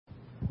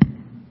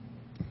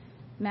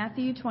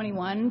Matthew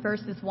 21,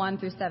 verses 1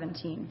 through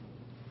 17.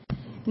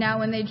 Now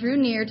when they drew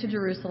near to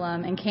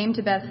Jerusalem and came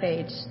to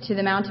Bethphage, to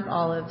the Mount of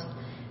Olives,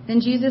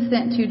 then Jesus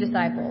sent 2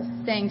 disciples,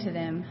 saying to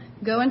them,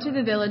 Go into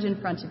the village in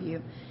front of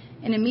you,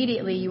 and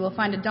immediately you will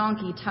find a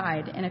donkey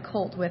tied and a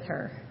colt with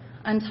her.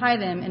 Untie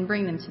them and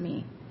bring them to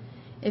me.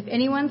 If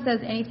anyone says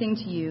anything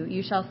to you,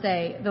 you shall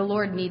say, The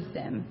Lord needs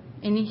them,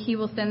 and he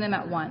will send them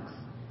at once.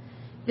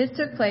 This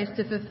took place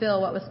to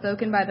fulfill what was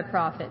spoken by the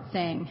prophet,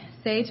 saying,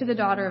 Say to the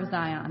daughter of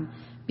Zion,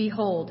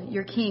 Behold,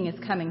 your king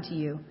is coming to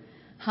you,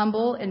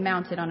 humble and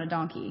mounted on a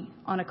donkey,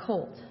 on a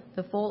colt,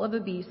 the foal of a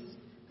beast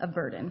of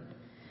burden.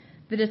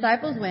 The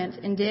disciples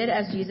went and did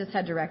as Jesus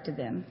had directed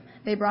them.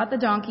 They brought the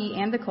donkey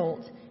and the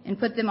colt and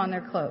put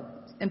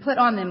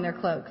on them their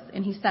cloaks,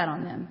 and he sat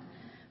on them.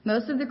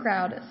 Most of the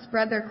crowd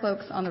spread their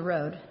cloaks on the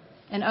road,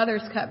 and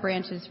others cut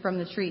branches from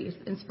the trees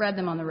and spread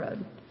them on the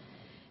road.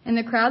 And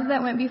the crowds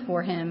that went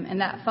before him and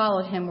that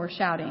followed him were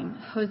shouting,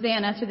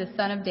 Hosanna to the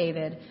Son of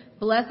David!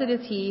 Blessed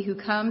is he who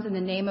comes in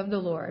the name of the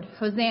Lord!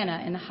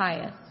 Hosanna in the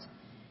highest!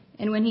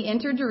 And when he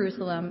entered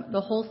Jerusalem,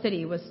 the whole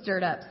city was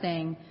stirred up,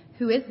 saying,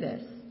 Who is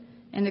this?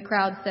 And the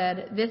crowd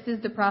said, This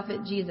is the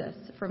prophet Jesus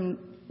from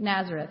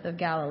Nazareth of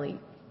Galilee.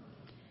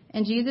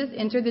 And Jesus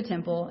entered the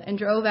temple and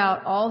drove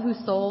out all who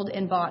sold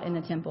and bought in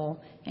the temple,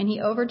 and he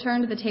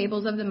overturned the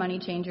tables of the money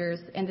changers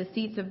and the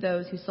seats of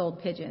those who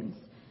sold pigeons.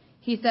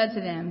 He said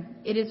to them,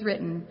 It is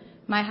written,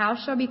 My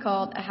house shall be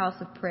called a house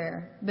of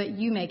prayer, but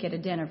you make it a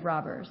den of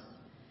robbers.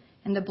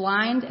 And the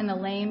blind and the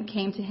lame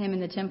came to him in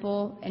the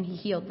temple, and he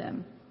healed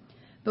them.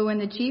 But when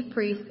the chief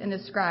priests and the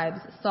scribes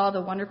saw the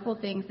wonderful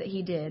things that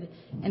he did,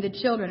 and the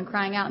children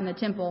crying out in the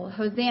temple,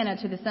 Hosanna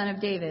to the Son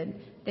of David,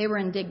 they were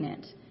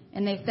indignant.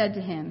 And they said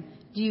to him,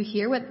 Do you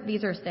hear what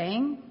these are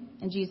saying?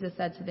 And Jesus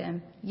said to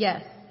them,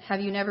 Yes, have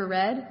you never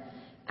read?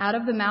 Out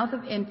of the mouth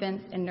of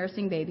infants and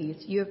nursing babies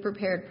you have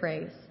prepared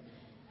praise.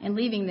 And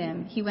leaving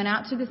them, he went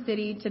out to the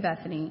city to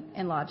Bethany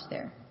and lodged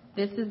there.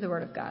 This is the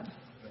word of God.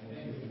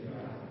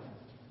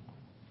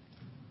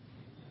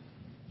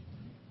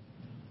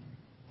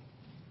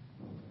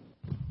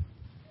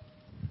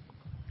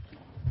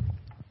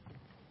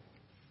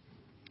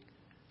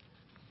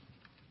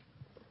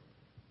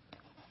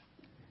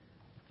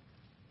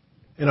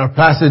 In our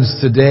passage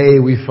today,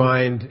 we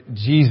find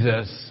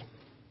Jesus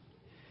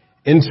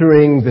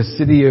entering the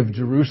city of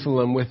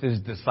Jerusalem with his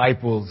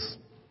disciples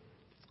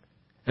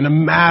and a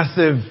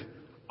massive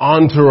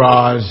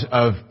entourage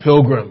of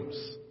pilgrims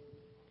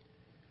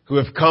who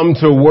have come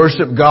to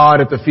worship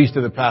God at the Feast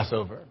of the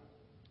Passover.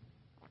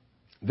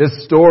 This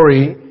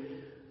story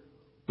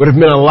would have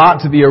meant a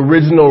lot to the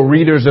original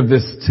readers of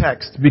this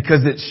text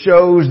because it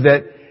shows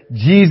that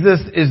Jesus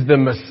is the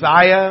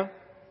Messiah,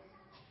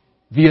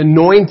 the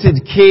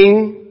anointed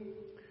king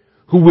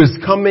who was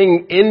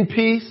coming in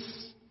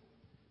peace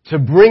to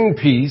bring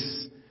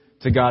peace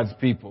to God's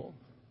people.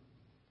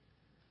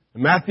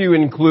 Matthew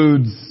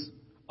includes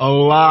a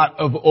lot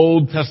of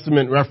Old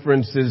Testament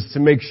references to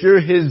make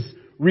sure his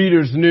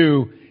readers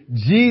knew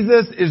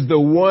Jesus is the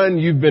one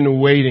you've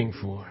been waiting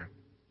for.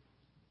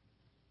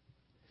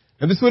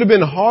 Now this would have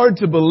been hard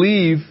to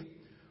believe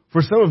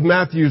for some of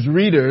Matthew's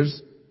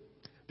readers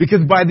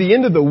because by the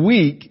end of the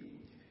week,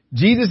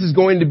 Jesus is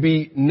going to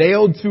be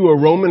nailed to a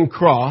Roman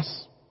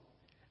cross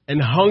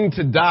and hung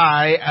to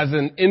die as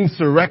an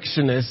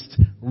insurrectionist,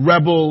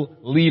 rebel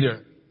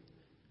leader.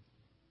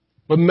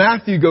 But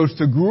Matthew goes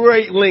to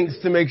great lengths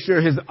to make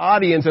sure his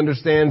audience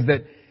understands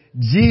that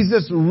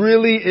Jesus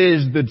really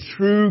is the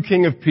true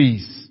King of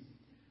Peace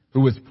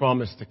who was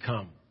promised to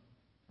come.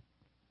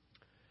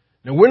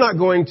 Now we're not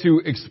going to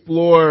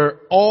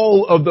explore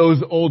all of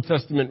those Old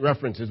Testament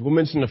references. We'll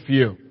mention a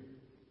few.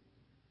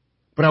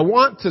 But I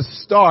want to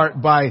start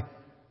by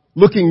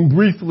looking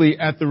briefly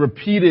at the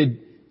repeated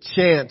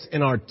chant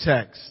in our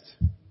text.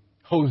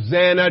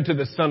 Hosanna to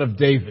the Son of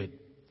David.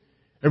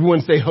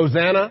 Everyone say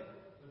Hosanna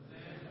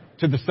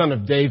to the Son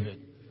of David.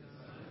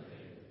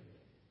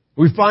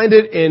 We find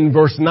it in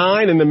verse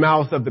 9 in the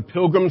mouth of the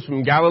pilgrims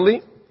from Galilee.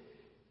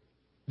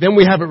 Then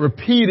we have it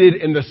repeated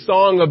in the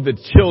song of the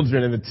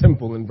children in the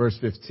temple in verse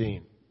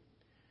 15.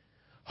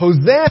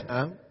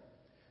 Hosanna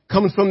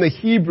comes from the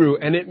Hebrew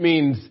and it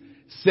means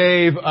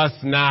save us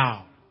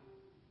now.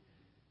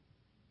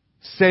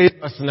 Save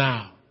us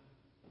now.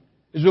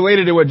 It's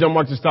related to what John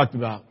Mark just talked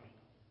about.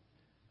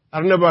 I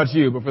don't know about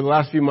you, but for the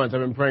last few months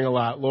I've been praying a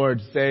lot. Lord,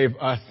 save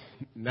us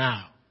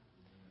now.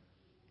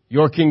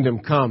 Your kingdom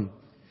come.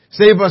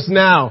 Save us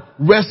now.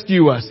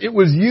 Rescue us. It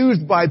was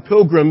used by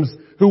pilgrims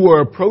who were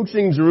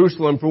approaching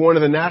Jerusalem for one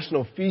of the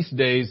national feast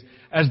days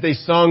as they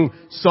sung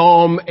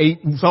Psalm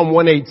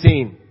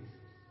 118.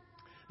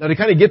 Now to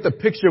kind of get the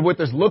picture of what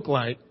this looked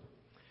like,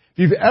 if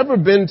you've ever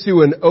been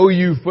to an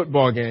OU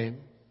football game,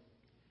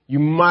 you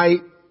might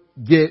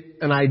get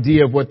an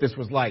idea of what this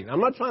was like. I'm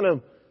not trying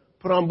to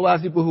put on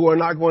blast people who are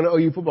not going to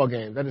OU football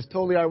games. That is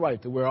totally all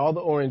right to wear all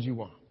the orange you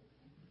want.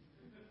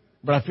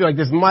 But I feel like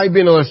this might be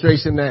an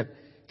illustration that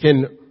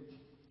can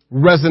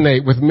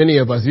resonate with many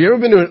of us. Have you ever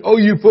been to an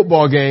OU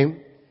football game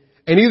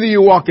and either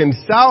you're walking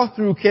south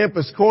through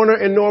Campus Corner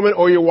in Norman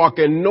or you're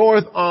walking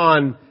north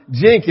on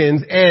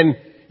Jenkins and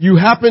you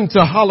happen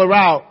to holler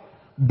out,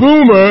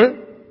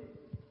 Boomer,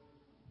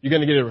 you're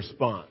going to get a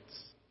response.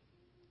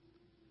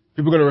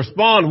 People are going to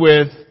respond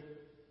with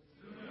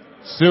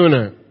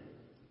sooner.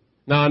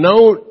 Now I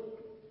know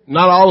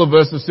not all of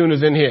us as soon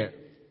as in here,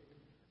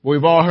 but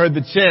we've all heard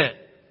the chant.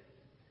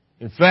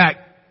 In fact,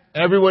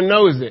 everyone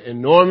knows it.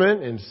 In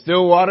Norman, in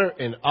Stillwater,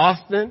 in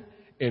Austin,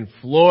 in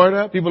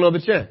Florida, people know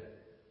the chant.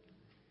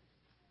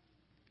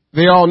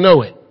 They all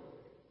know it.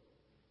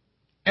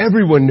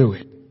 Everyone knew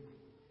it.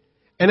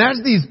 And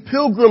as these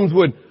pilgrims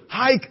would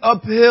hike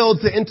uphill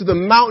to enter the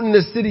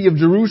mountainous city of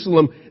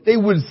Jerusalem, they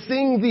would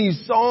sing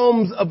these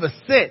psalms of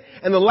ascent.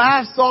 And the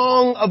last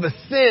song of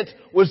ascent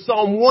was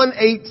Psalm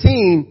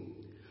 118,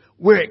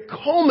 where it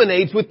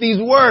culminates with these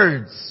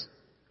words,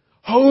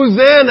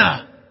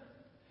 Hosanna!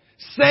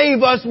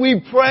 Save us,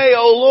 we pray,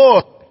 O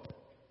Lord.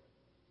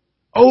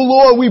 O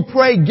Lord, we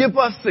pray, give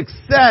us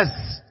success.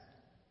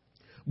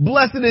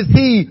 Blessed is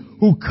he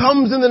who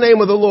comes in the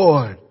name of the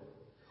Lord.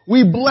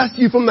 We bless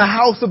you from the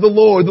house of the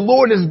Lord. The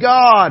Lord is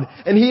God,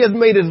 and he has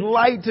made his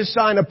light to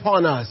shine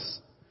upon us.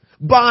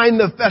 Bind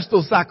the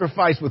festal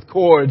sacrifice with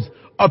cords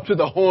up to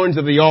the horns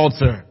of the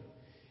altar.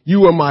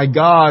 You are my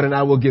God, and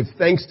I will give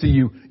thanks to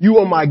you. You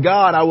are my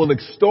God, I will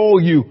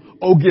extol you.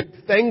 Oh, give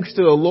thanks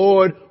to the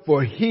Lord,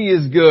 for he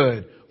is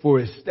good, for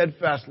his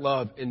steadfast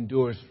love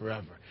endures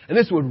forever. And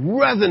this would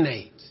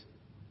resonate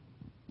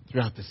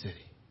throughout the city.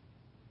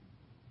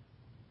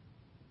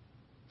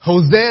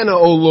 Hosanna,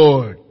 O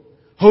Lord.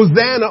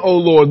 Hosanna, O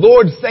Lord.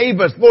 Lord, save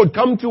us. Lord,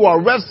 come to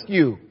our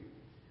rescue.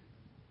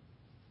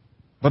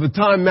 By the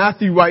time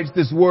Matthew writes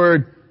this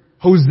word,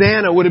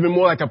 Hosanna would have been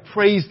more like a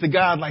praise to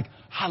God, like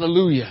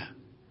hallelujah.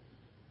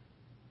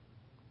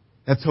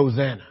 That's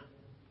Hosanna.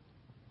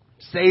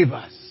 Save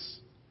us,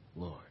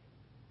 Lord.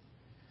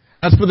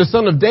 As for the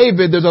Son of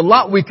David, there's a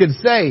lot we could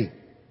say.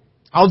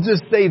 I'll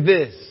just say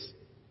this.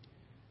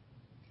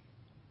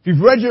 If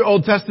you've read your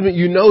Old Testament,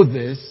 you know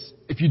this.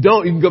 If you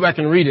don't, you can go back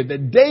and read it.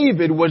 That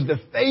David was the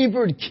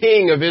favored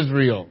king of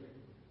Israel.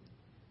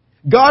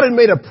 God had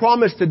made a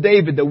promise to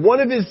David that one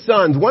of his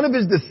sons, one of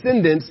his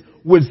descendants,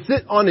 would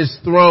sit on his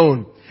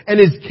throne. And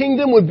his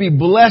kingdom would be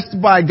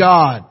blessed by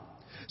God.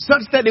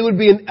 Such that it would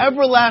be an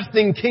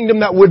everlasting kingdom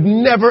that would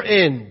never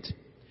end.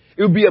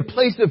 It would be a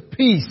place of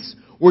peace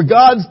where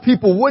God's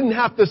people wouldn't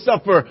have to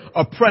suffer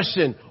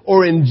oppression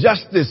or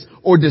injustice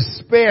or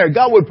despair.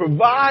 God would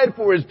provide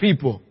for his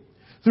people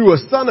through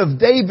a son of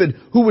David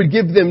who would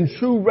give them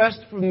true rest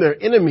from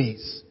their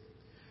enemies.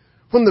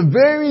 From the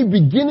very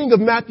beginning of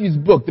Matthew's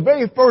book, the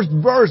very first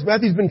verse,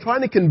 Matthew's been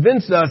trying to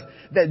convince us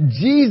that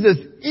Jesus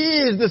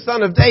is the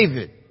Son of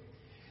David.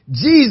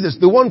 Jesus,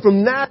 the one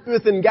from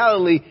Nazareth in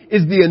Galilee,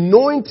 is the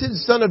anointed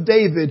Son of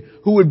David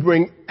who would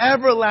bring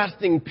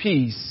everlasting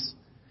peace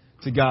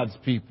to God's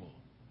people.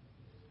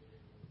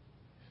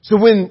 So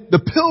when the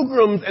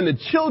pilgrims and the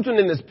children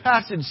in this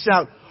passage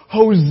shout,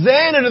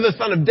 Hosanna to the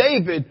Son of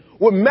David,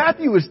 what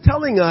Matthew is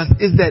telling us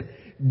is that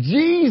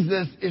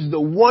Jesus is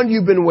the one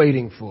you've been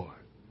waiting for.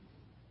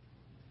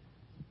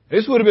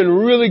 This would have been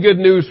really good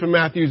news for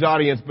Matthew's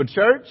audience, but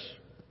church,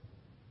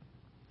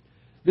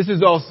 this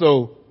is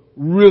also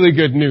really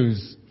good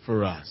news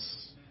for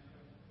us.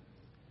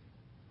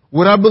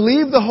 What I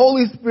believe the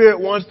Holy Spirit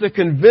wants to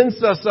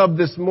convince us of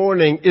this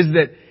morning is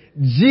that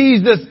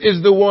Jesus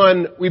is the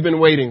one we've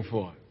been waiting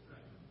for.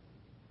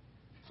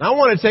 Now, I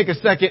want to take a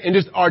second and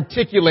just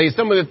articulate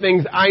some of the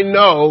things I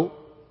know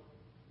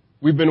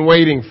we've been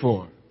waiting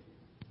for.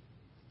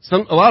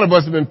 A lot of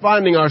us have been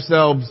finding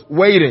ourselves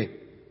waiting.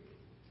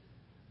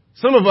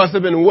 Some of us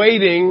have been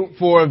waiting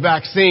for a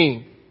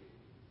vaccine,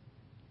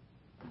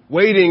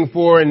 waiting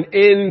for an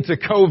end to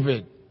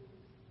COVID.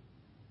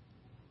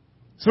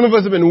 Some of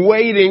us have been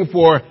waiting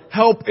for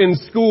help in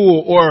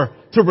school or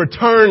to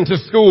return to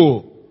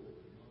school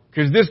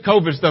because this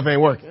COVID stuff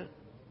ain't working.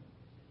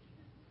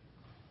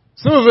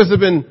 Some of us have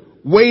been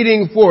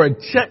waiting for a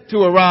check to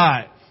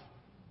arrive.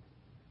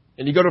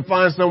 And you go to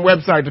find some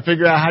website to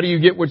figure out how do you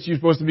get what you're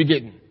supposed to be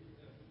getting.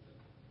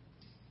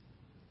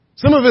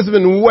 Some of us have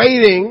been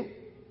waiting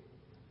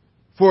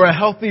for a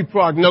healthy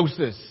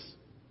prognosis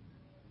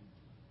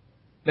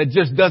that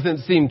just doesn't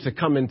seem to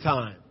come in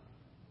time.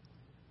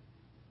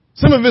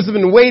 Some of us have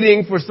been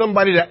waiting for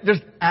somebody to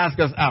just ask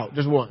us out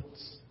just once.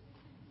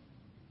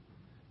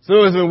 Some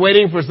of us have been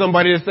waiting for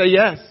somebody to say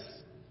yes.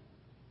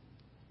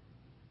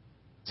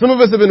 Some of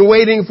us have been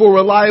waiting for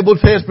reliable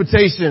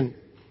transportation.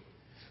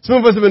 Some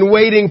of us have been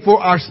waiting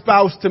for our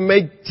spouse to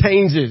make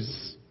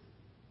changes.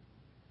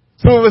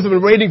 Some of us have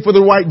been waiting for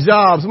the right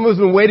job. Some of us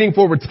have been waiting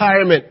for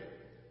retirement.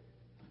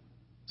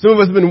 Some of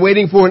us have been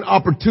waiting for an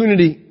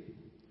opportunity.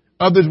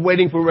 Others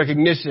waiting for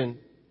recognition.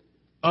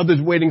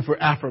 Others waiting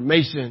for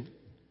affirmation.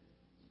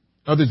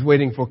 Others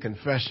waiting for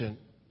confession.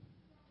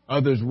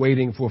 Others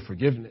waiting for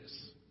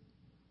forgiveness.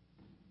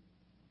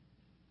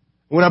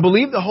 What I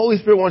believe the Holy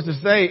Spirit wants to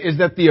say is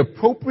that the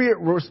appropriate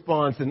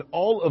response in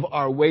all of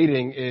our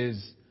waiting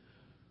is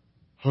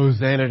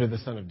Hosanna to the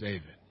Son of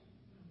David.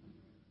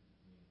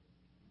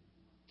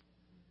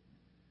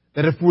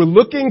 That if we're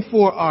looking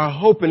for our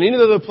hope in any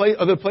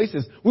other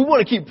places, we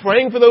want to keep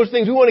praying for those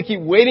things. We want to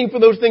keep waiting for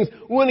those things.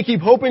 We want to keep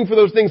hoping for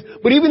those things.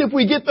 But even if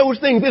we get those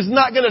things, it's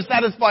not going to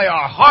satisfy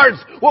our hearts.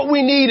 What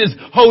we need is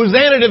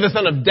Hosanna to the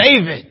Son of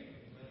David.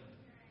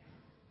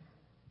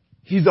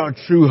 He's our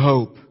true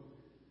hope.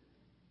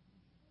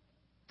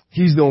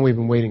 He's the one we've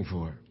been waiting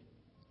for.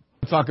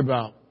 We'll talk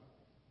about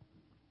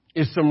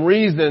is some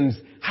reasons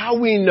how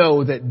we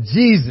know that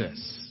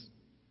Jesus,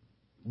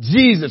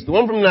 the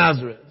one from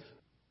Nazareth.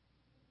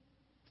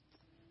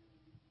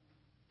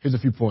 Here's a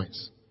few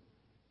points.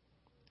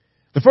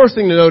 The first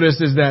thing to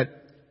notice is that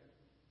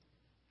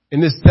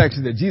in this text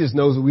is that Jesus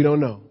knows what we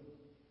don't know.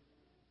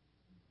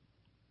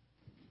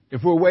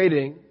 If we're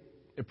waiting,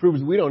 it proves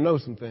that we don't know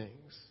some things.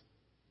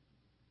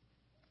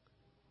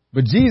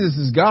 But Jesus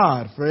is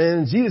God,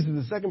 friends. Jesus is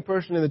the second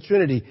person in the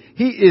Trinity.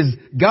 He is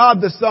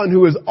God the Son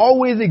who has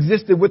always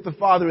existed with the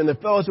Father in the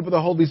fellowship of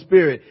the Holy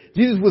Spirit.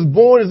 Jesus was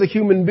born as a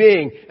human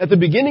being. At the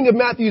beginning of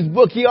Matthew's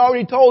book, he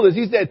already told us,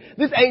 he said,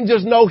 this ain't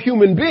just no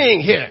human being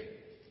here.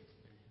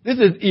 This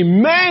is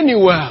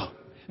Emmanuel.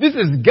 This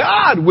is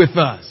God with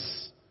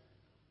us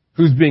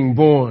who's being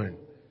born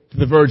to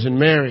the Virgin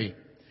Mary.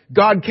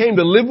 God came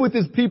to live with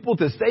his people,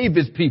 to save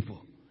his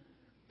people.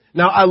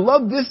 Now, I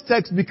love this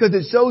text because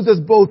it shows us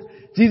both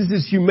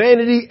Jesus'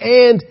 humanity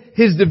and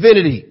his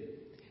divinity.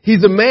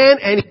 He's a man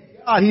and he's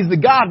God. He's the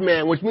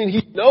God-man, which means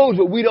he knows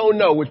what we don't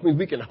know, which means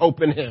we can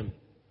hope in him.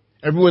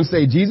 Everyone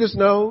say, Jesus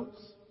knows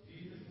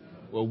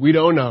what we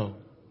don't know.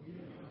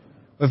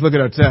 Let's look at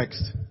our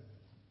text.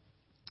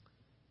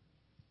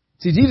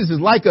 See, Jesus is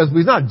like us, but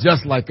he's not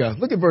just like us.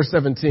 Look at verse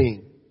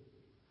 17.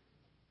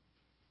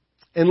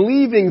 And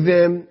leaving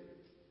them,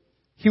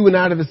 he went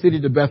out of the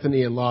city to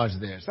Bethany and lodged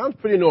there. Sounds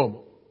pretty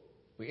normal.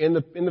 We end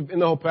the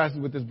whole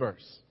passage with this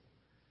verse.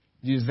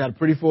 Jesus had a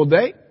pretty full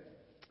day.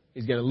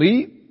 He's going to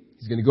leave.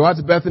 He's going to go out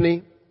to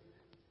Bethany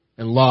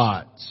and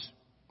lodge.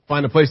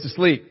 Find a place to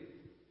sleep.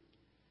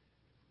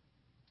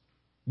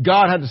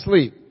 God had to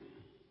sleep.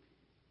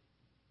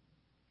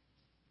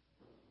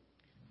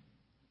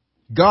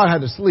 God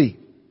had to sleep.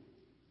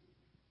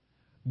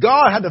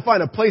 God had to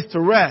find a place to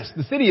rest.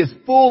 The city is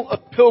full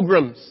of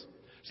pilgrims.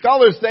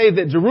 Scholars say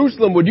that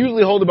Jerusalem would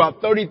usually hold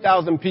about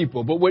 30,000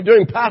 people, but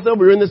during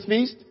Passover, during this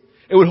feast,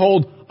 it would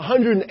hold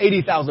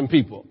 180,000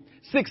 people.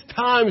 6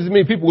 times as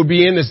many people would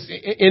be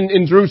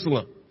in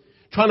Jerusalem,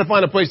 trying to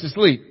find a place to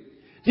sleep.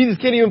 Jesus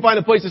can't even find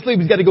a place to sleep.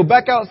 He's got to go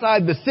back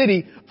outside the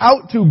city,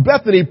 out to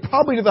Bethany,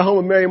 probably to the home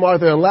of Mary,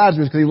 Martha, and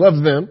Lazarus, because he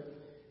loves them,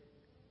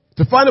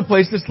 to find a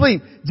place to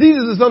sleep.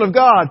 Jesus, the Son of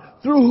God,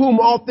 through whom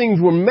all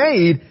things were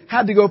made,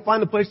 had to go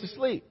find a place to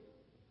sleep.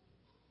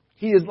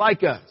 He is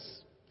like us.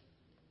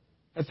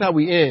 That's how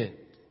we end.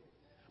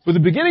 But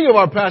the beginning of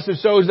our passage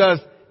shows us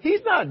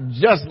he's not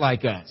just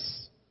like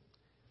us.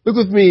 Look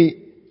with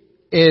me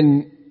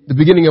in the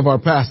beginning of our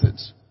passage.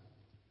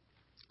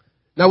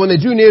 Now when they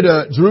drew near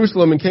to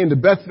Jerusalem and came to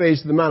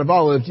Bethphage to the Mount of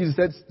Olives, Jesus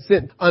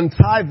said,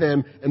 untie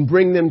them and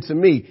bring them to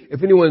me.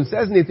 If anyone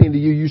says anything to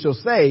you, you shall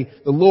say,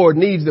 the Lord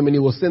needs them and he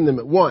will send them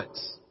at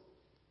once.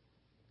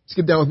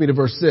 Skip down with me to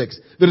verse 6.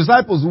 The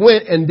disciples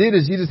went and did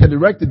as Jesus had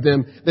directed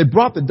them. They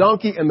brought the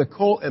donkey and the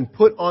colt and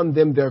put on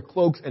them their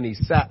cloaks and he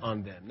sat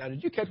on them. Now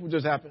did you catch what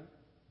just happened?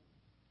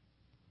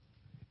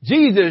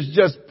 Jesus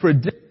just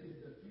predicted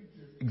the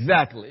future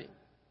exactly.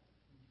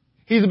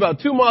 He's about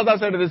 2 miles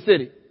outside of the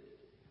city.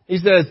 He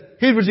says,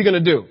 here's what you're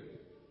going to do.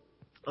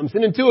 I'm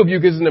sending 2 of you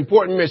because it's an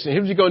important mission.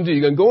 Here's what you're going to do.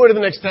 You're going to go into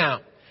the next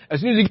town. As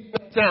soon as you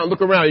get to town,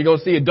 look around. You're going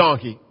to see a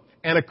donkey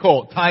and a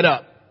colt tied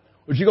up.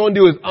 What you're going to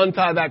do is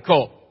untie that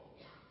colt.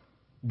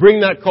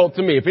 Bring that colt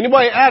to me. If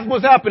anybody asks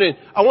what's happening,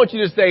 I want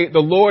you to say, the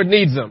Lord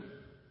needs them.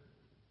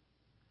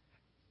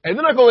 And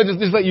they're not going to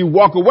just let you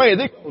walk away.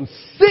 They're going to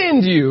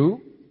send you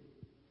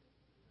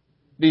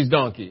these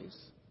donkeys.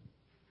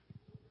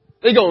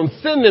 They're going to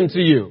send them to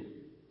you.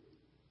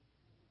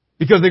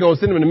 Because they're going to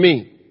send them to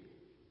me.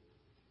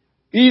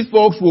 These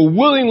folks will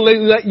willingly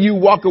let you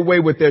walk away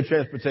with their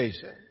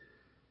transportation.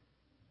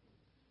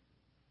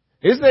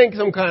 This ain't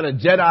some kind of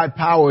Jedi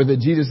power that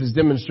Jesus is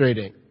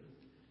demonstrating.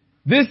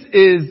 This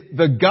is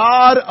the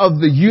God of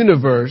the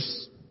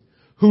universe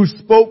who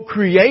spoke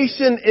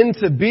creation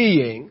into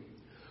being,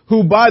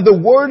 who by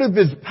the word of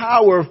his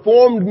power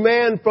formed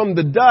man from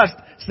the dust,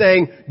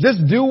 saying,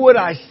 just do what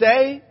I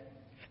say,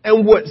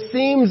 and what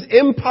seems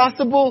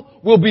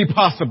impossible will be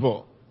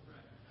possible.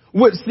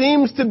 What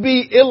seems to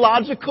be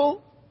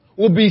illogical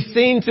will be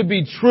seen to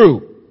be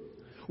true.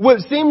 What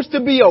seems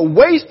to be a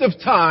waste of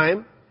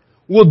time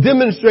will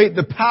demonstrate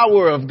the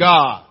power of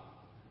God.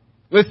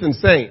 Listen,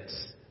 saints,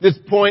 this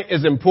point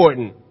is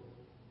important.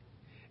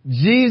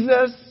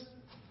 Jesus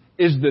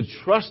is the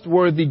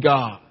trustworthy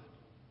God.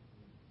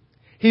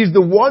 He's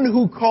the one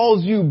who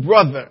calls you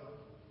brother.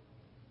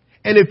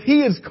 And if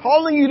he is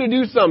calling you to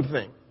do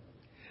something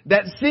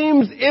that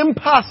seems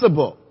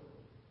impossible,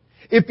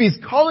 if he's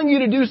calling you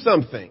to do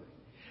something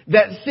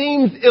that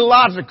seems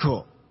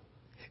illogical,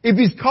 if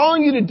he's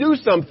calling you to do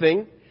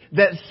something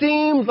that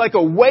seems like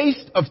a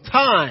waste of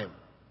time,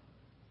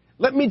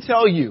 let me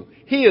tell you,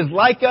 He is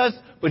like us,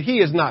 but he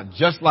is not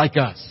just like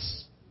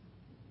us.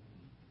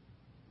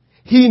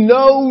 He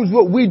knows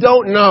what we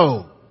don't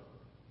know.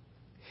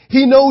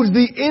 He knows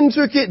the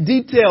intricate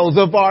details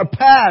of our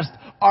past,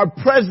 our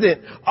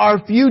present, our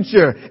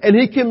future, and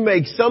he can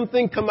make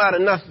something come out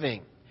of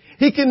nothing.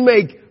 He can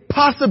make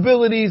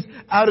possibilities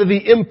out of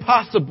the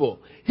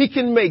impossible. He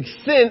can make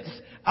sense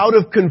out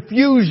of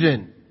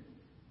confusion.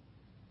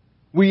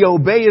 We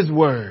obey his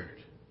word.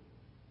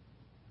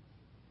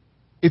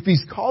 If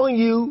he's calling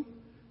you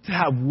to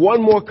have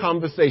one more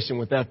conversation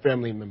with that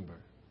family member,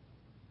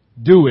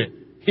 do it.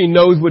 He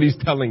knows what he's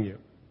telling you.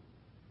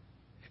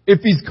 If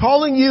he's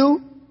calling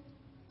you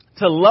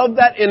to love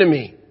that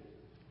enemy,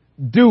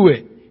 do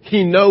it.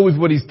 He knows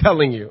what he's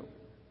telling you.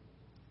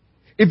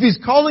 If he's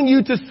calling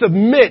you to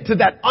submit to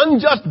that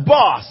unjust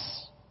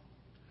boss,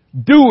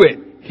 do it.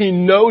 He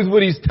knows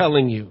what he's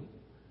telling you.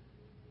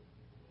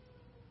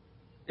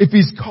 If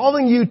he's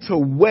calling you to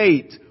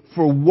wait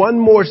for one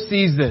more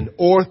season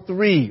or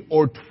 3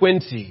 or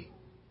 20,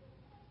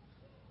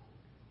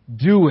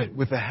 do it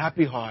with a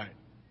happy heart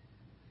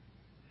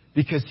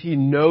because he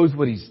knows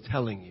what he's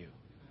telling you.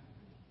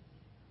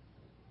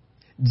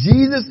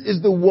 Jesus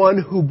is the one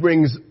who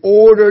brings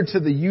order to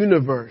the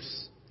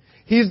universe.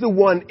 He's the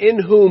one in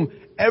whom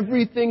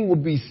everything will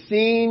be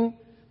seen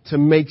to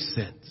make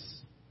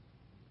sense,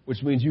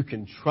 which means you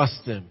can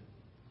trust him.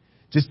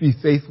 Just be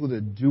faithful to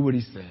do what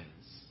he says.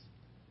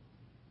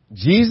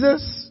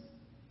 Jesus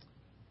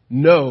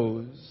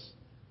knows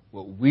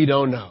what we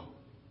don't know.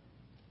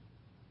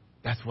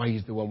 That's why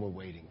he's the one we're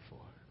waiting for.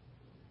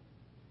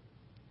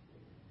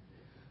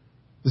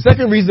 The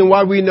second reason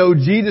why we know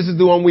Jesus is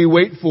the one we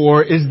wait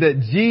for is that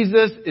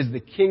Jesus is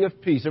the King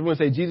of Peace. Everyone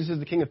say, Jesus is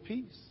the King of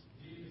Peace.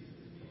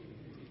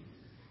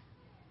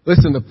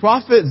 Listen, the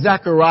prophet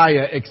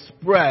Zechariah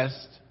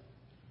expressed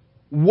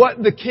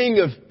what the King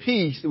of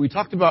Peace that we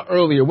talked about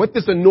earlier, what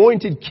this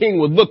anointed king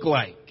would look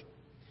like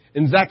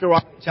in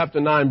Zechariah chapter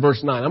 9,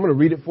 verse 9. I'm going to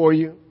read it for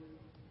you.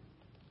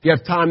 If you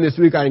have time this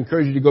week, I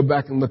encourage you to go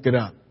back and look it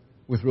up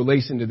with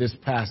relation to this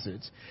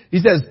passage.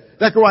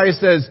 Zechariah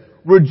says,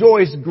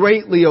 rejoice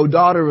greatly, O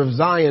daughter of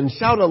Zion.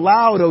 Shout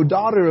aloud, O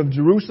daughter of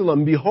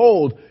Jerusalem.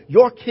 Behold,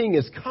 your king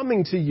is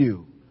coming to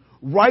you.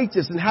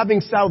 Righteous and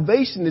having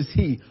salvation is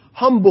he,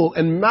 humble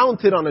and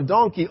mounted on a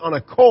donkey, on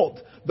a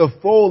colt, the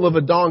foal of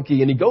a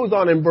donkey. And he goes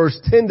on in verse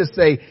 10 to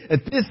say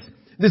that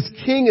this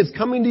king is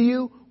coming to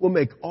you, will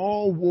make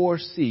all war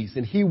cease,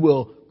 and he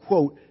will,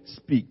 quote,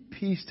 speak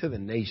peace to the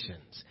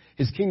nations.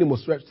 His kingdom will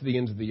stretch to the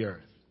ends of the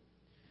earth.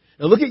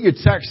 Now look at your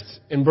text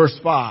in verse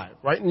 5,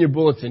 right in your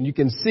bulletin. You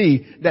can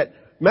see that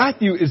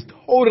Matthew is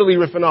totally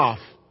ripping off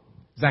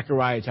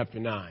Zechariah chapter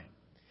 9.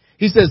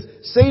 He says,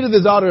 say to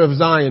the daughter of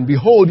Zion,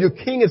 behold, your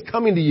king is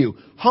coming to you,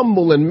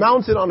 humble and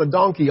mounted on a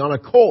donkey, on a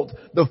colt,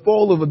 the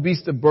foal of a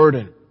beast of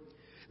burden.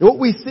 And what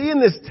we see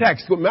in this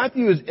text, what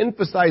Matthew is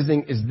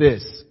emphasizing is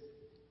this.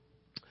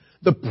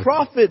 The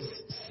prophets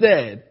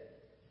said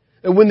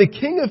that when the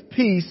King of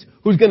Peace,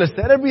 who's going to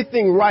set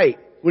everything right,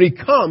 when he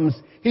comes,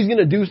 he's going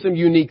to do some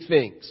unique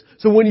things.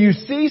 So when you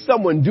see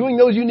someone doing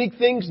those unique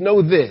things,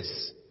 know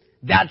this.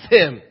 That's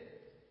him.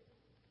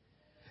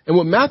 And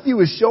what Matthew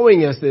is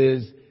showing us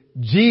is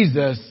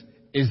Jesus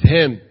is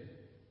him.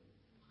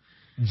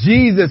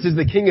 Jesus is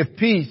the King of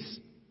Peace.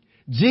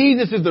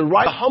 Jesus is the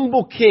right,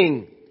 humble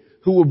King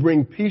who will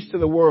bring peace to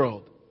the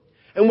world.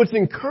 And what's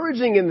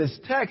encouraging in this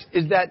text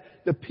is that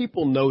the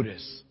people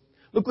notice.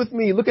 Look with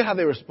me. Look at how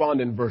they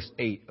respond in verse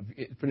 8.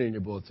 Put it in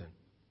your bulletin.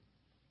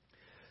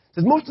 It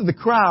says, most of the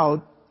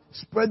crowd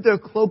spread their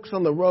cloaks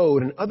on the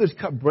road, and others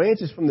cut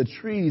branches from the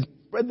trees,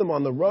 spread them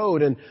on the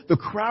road. And the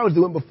crowds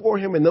that went before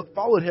him and that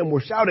followed him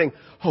were shouting,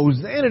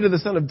 Hosanna to the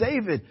Son of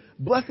David.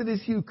 Blessed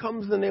is he who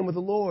comes in the name of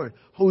the Lord.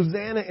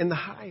 Hosanna in the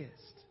highest.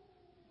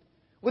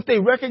 What they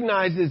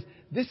recognize is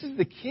this is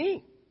the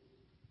King.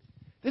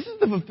 This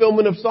is the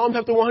fulfillment of Psalm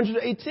chapter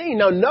 118.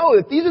 Now know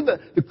that these are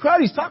the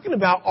crowd he's talking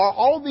about are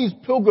all these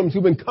pilgrims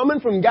who've been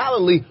coming from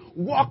Galilee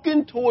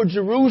walking toward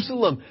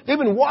Jerusalem. They've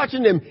been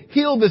watching him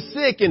heal the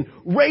sick and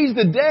raise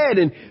the dead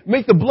and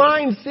make the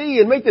blind see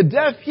and make the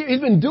deaf hear.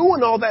 He's been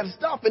doing all that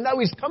stuff, and now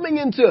he's coming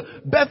into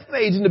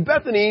Bethphage, into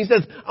Bethany, and he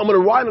says, I'm going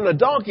to ride on a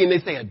donkey. And they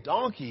say, a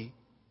donkey?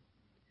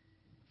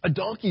 A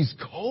donkey's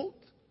colt?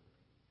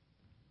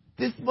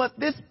 This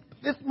must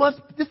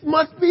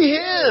be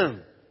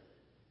him.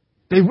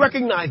 They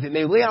recognize it and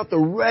they lay out the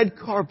red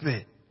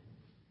carpet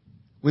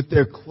with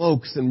their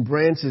cloaks and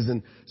branches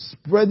and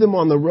spread them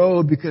on the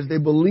road because they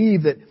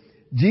believe that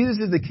Jesus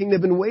is the King they've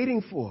been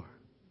waiting for.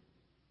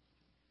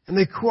 And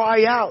they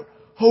cry out,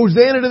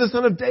 Hosanna to the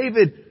Son of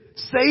David.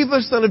 Save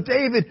us, Son of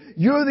David.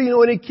 You're the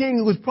anointed King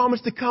who was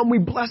promised to come. We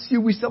bless you.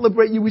 We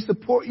celebrate you. We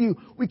support you.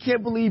 We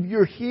can't believe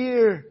you're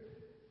here.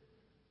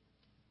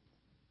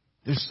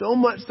 There's so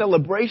much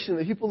celebration.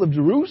 The people of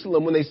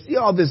Jerusalem, when they see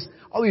all these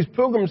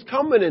pilgrims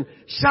coming and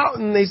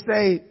shouting, they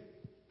say,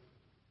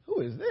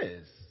 who is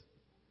this?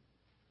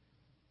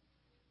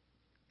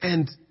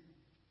 And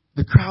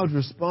the crowd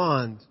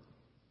respond,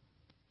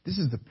 this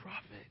is the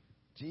prophet,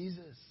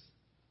 Jesus,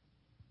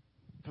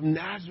 from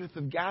Nazareth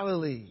of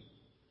Galilee.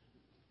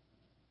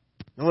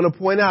 I want to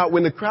point out,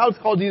 when the crowds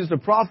call Jesus a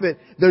prophet,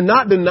 they're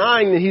not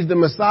denying that he's the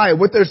Messiah.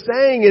 What they're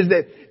saying is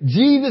that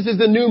Jesus is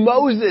the new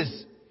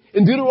Moses.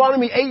 In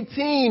Deuteronomy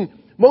 18,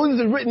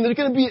 Moses has written,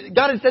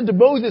 God has said to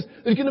Moses,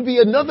 there's going to be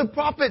another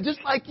prophet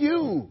just like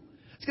you.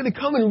 It's going to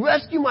come and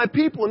rescue my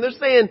people. And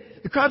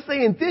the crowd's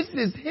saying, this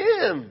is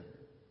him.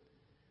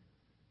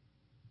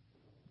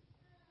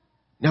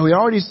 Now, we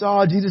already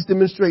saw Jesus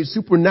demonstrate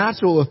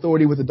supernatural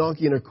authority with the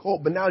donkey and her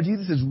colt, but now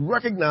Jesus is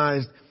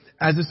recognized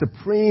as the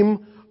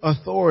supreme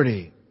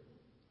authority.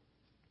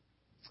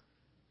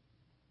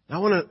 Now, I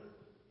want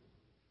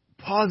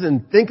to pause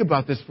and think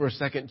about this for a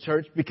second,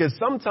 church, because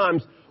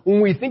sometimes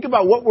when we think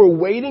about what we're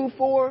waiting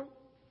for,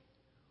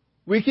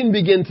 we can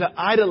begin to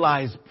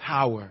idolize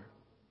power.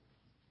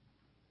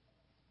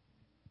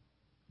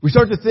 We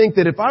start to think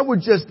that if I were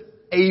just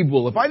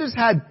able, if I just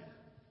had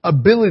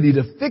ability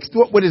to fix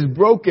what is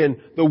broken,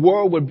 the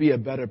world would be a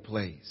better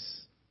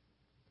place.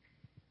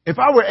 If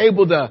I were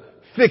able to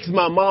fix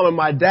my mom and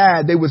my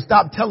dad, they would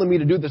stop telling me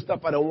to do the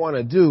stuff I don't want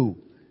to do.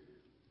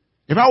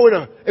 If I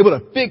were able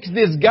to fix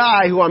this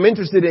guy who I'm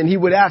interested in, he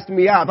would ask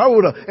me out. If I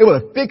were able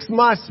to fix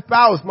my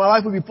spouse, my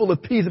life would be full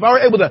of peace. If I were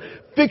able to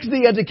fix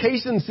the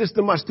education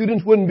system, my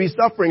students wouldn't be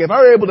suffering. If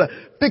I were able to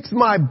fix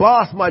my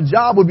boss, my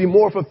job would be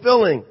more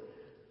fulfilling.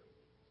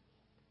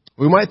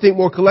 We might think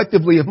more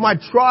collectively, if my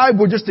tribe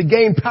were just to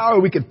gain power,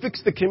 we could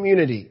fix the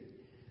community.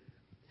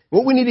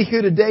 What we need to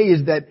hear today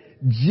is that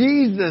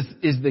Jesus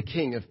is the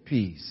King of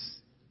Peace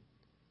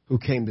who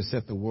came to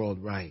set the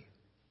world right.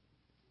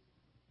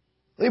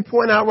 Let me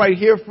point out right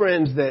here,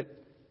 friends, that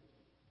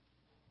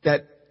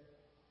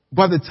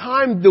by the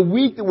time the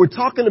week that we're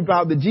talking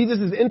about, that Jesus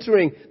is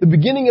entering the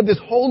beginning of this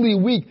Holy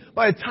Week,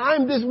 by the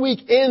time this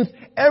week ends,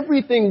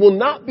 everything will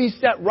not be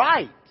set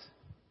right.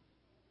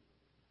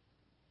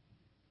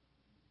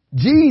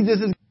 Jesus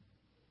is...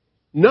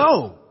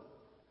 No.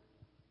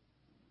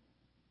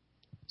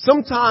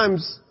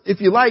 Sometimes, if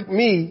you're like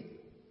me,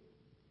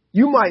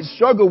 you might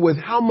struggle with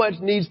how much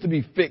needs to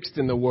be fixed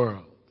in the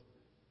world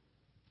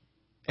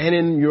and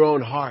in your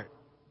own heart.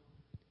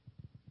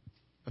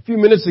 A few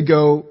minutes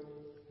ago,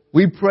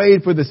 we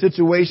prayed for the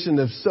situation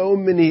of so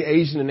many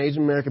Asian and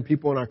Asian American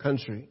people in our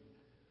country.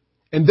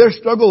 And their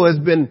struggle has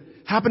been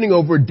happening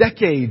over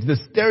decades. The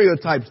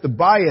stereotypes, the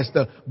bias,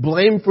 the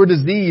blame for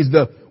disease,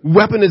 the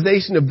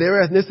weaponization of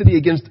their ethnicity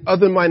against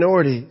other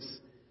minorities.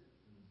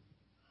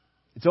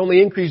 It's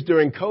only increased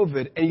during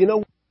COVID. And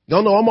y'all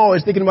know I'm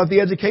always thinking about the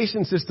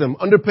education system.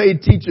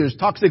 Underpaid teachers,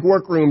 toxic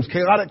workrooms,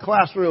 chaotic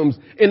classrooms,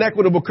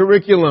 inequitable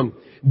curriculum,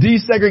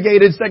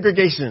 desegregated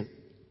segregation.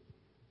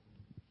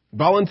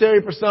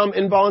 Voluntary for some,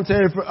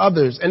 involuntary for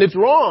others. And it's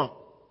wrong.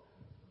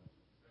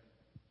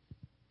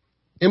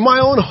 In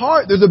my own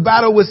heart, there's a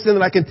battle with sin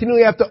that I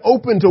continually have to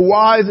open to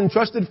wise and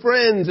trusted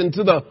friends and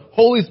to the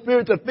Holy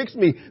Spirit to fix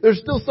me. There's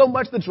still so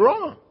much that's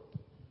wrong.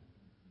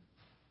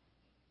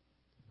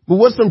 But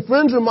what some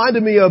friends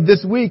reminded me of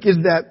this week is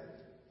that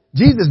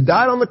Jesus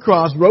died on the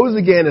cross, rose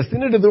again,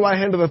 ascended to the right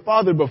hand of the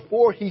Father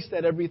before he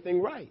set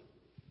everything right.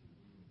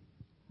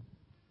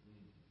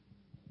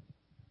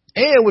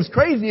 And what's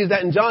crazy is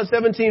that in John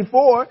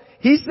 17:4,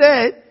 he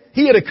said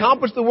he had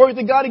accomplished the work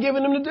that God had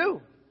given him to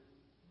do.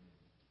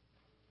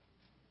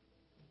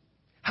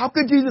 How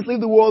could Jesus leave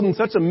the world in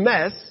such a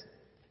mess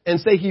and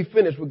say he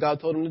finished what God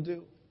told him to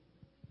do?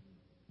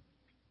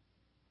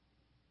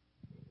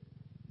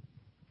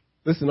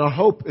 Listen, our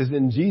hope is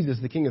in Jesus,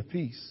 the King of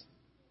Peace.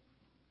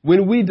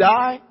 When we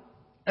die,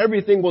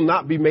 everything will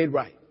not be made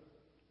right.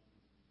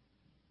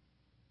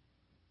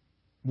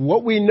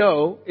 What we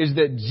know is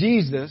that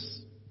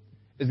Jesus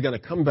is going to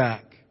come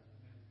back.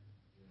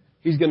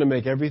 He's going to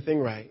make everything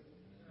right.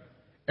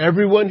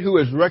 Everyone who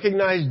has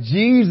recognized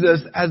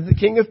Jesus as the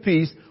King of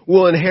Peace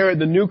will inherit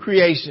the new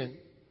creation,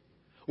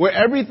 where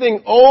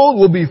everything old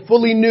will be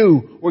fully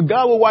new, where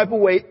God will wipe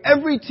away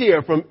every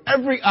tear from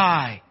every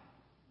eye.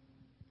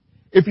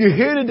 If you're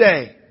here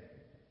today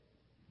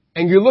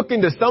and you're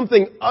looking to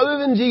something other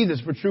than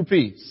Jesus for true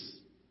peace,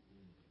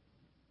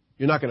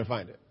 you're not going to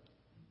find it.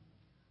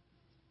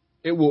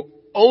 It will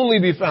only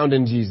be found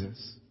in Jesus.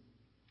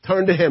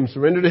 Turn to him,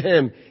 surrender to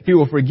him. He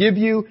will forgive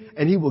you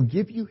and he will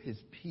give you his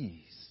peace.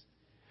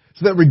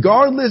 So that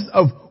regardless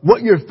of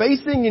what you're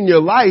facing in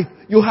your life,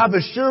 you'll have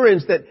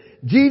assurance that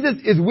Jesus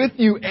is with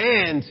you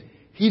and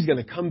he's going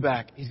to come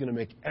back. He's going to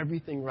make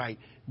everything right.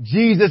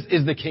 Jesus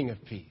is the King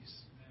of Peace.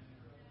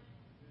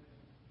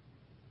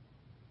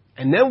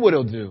 And then what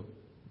he'll do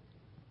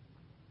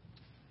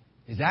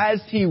is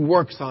as he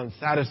works on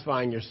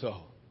satisfying your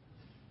soul,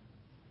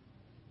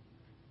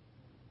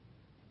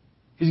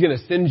 he's going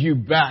to send you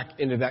back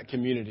into that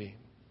community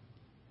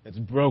that's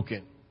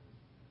broken,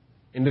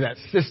 into that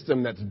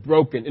system that's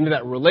broken, into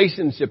that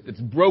relationship that's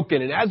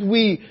broken. And as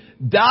we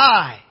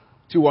die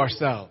to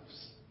ourselves,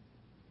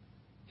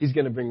 he's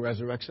going to bring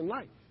resurrection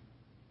life.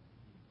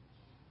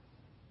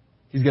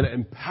 He's going to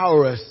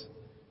empower us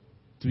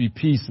to be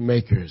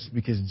peacemakers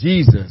because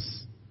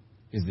Jesus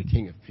is the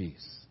King of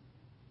Peace.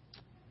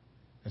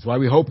 That's why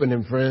we hope in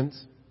him,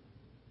 friends.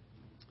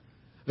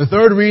 The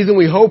third reason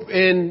we hope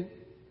in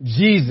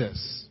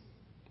Jesus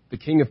the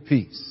King of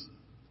Peace.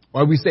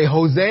 Why we say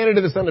Hosanna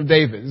to the Son of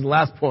David. This is the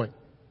last point.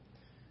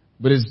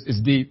 But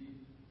it's deep.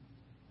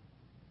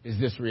 Is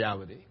this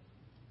reality?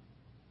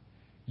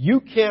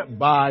 You can't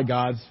buy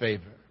God's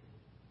favor.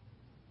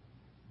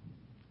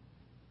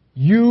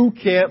 You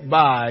can't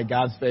buy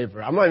God's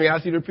favor. I'm not even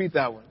asking you to repeat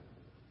that one.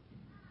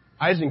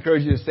 I just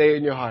encourage you to say it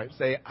in your heart.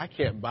 Say, I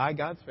can't buy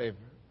God's favor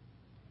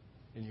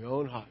in your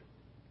own heart.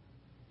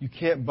 You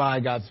can't buy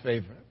God's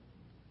favor.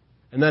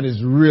 And that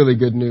is really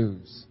good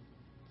news.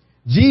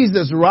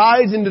 Jesus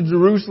rides into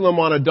Jerusalem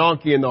on a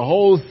donkey and the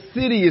whole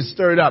city is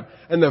stirred up.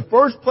 And the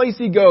first place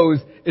he goes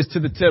is to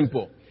the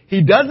temple.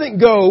 He doesn't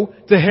go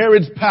to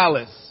Herod's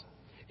palace,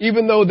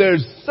 even though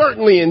there's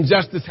certainly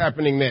injustice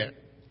happening there.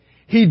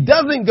 He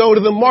doesn't go to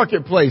the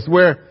marketplace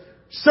where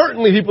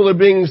certainly people are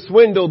being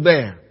swindled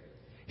there.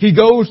 He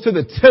goes to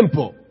the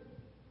temple.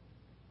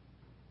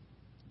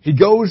 He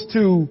goes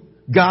to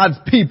God's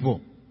people.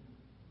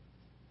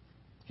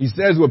 He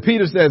says what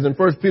Peter says in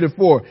 1 Peter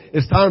 4,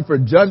 it's time for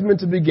judgment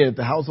to begin at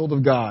the household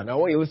of God. Now I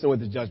want you to listen to what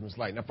the judgment's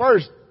like. Now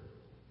first,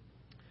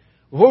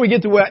 before we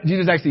get to what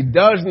Jesus actually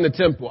does in the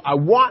temple, I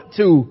want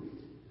to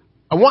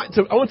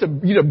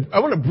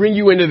bring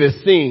you into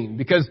this scene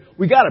because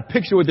we got to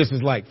picture what this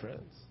is like, friends.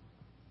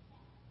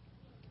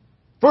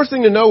 First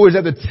thing to know is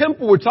that the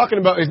temple we're talking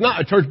about is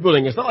not a church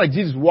building. It's not like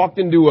Jesus walked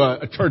into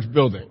a church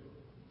building.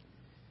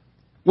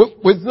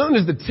 What's known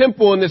as the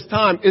temple in this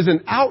time is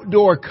an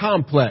outdoor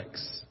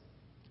complex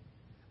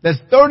that's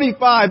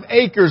 35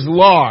 acres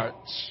large.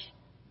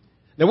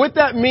 Now what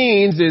that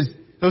means is,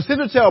 so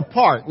Citadel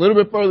Park, a little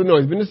bit further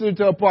north, been to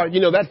Citadel Park,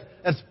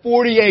 that's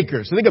 40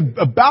 acres. So think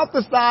about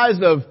the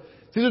size of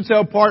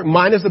Citadel Park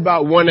minus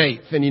about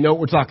 1/8, and you know what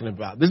we're talking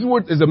about. This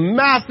is a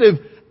massive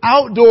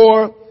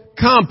outdoor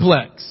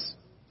complex.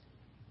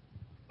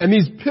 And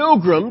these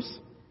pilgrims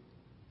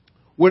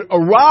would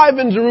arrive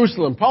in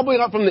Jerusalem, probably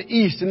not from the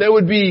east, and there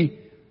would be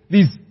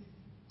these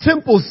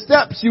temple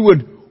steps you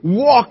would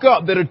walk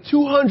up that are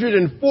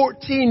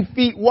 214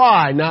 feet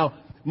wide. Now,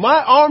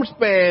 my arm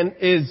span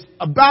is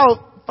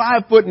about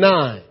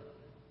 5'9".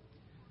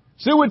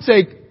 So it would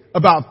take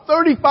about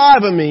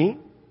 35 of me.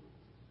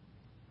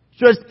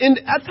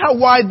 That's how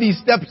wide these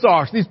steps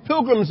are. So these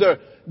pilgrims are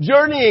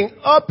journeying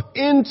up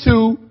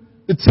into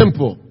the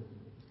temple.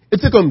 It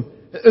took them,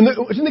 and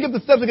as you think of the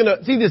steps, they're going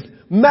to see this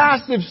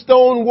massive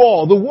stone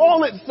wall. The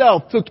wall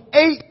itself took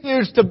 8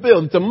 years to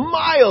build. It's 1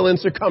 mile in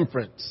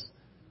circumference.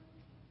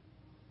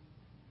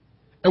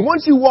 And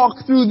once you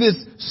walk through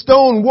this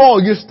stone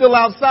wall, you're still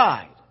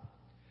outside.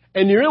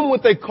 And you're in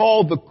what they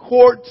call the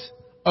court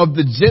of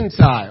the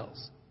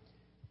Gentiles.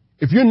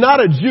 If you're not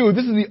a Jew,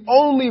 this is the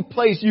only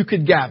place you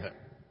could gather.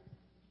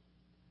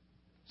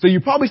 So you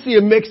probably see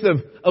a mix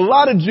of a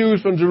lot of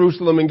Jews from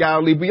Jerusalem and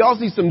Galilee, but you also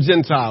see some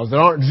Gentiles that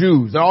aren't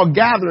Jews. They're all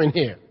gathering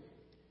here.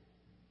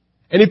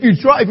 And if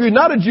you're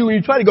not a Jew and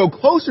you try to go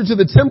closer to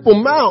the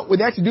Temple Mount where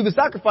they actually do the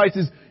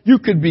sacrifices, you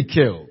could be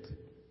killed.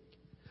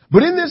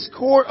 But in this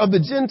court of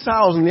the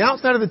Gentiles on the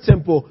outside of the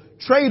temple,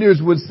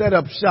 traders would set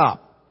up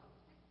shop.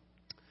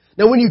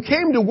 Now when you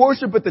came to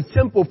worship at the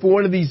temple for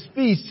one of these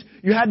feasts,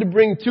 you had to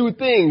bring 2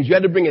 things. You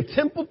had to bring a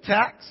temple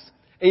tax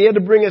and you had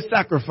to bring a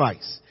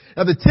sacrifice.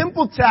 Now the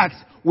temple tax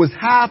was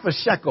half a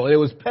shekel. It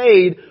was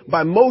paid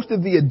by most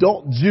of the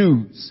adult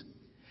Jews.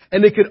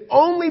 And it could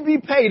only be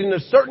paid in a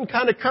certain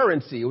kind of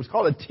currency. It was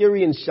called a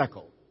Tyrian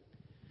shekel.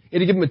 You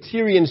had to give them a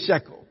Tyrian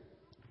shekel.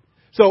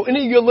 So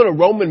any of your little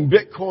Roman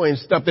Bitcoin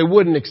stuff they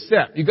wouldn't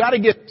accept. You gotta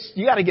get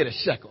a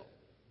shekel.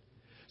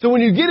 So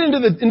when you get into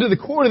the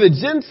court of the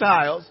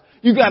Gentiles,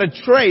 you gotta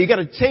trade, you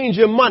gotta change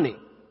your money.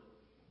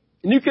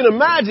 And you can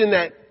imagine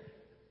that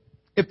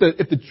if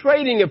the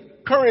trading of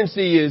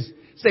currency is,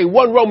 say,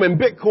 1 Roman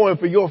Bitcoin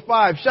for your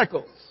 5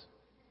 shekels,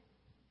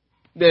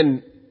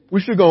 then we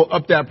should go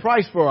up that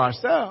price for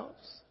ourselves.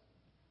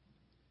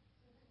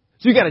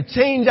 So you gotta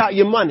change out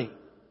your money.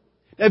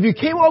 Now, if you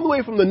came all the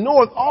way from the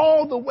north,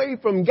 all the way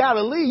from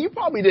Galilee, you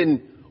probably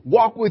didn't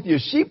walk with your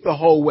sheep the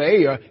whole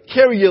way or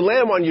carry your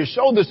lamb on your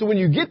shoulder. So when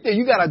you get there,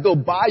 you got to go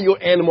buy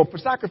your animal for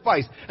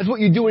sacrifice. That's what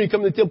you do when you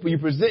come to the temple. You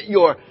present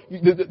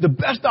the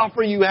best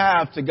offering you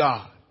have to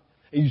God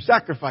and you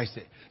sacrifice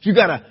it. So you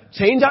got to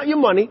change out your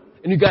money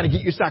and you got to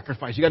get your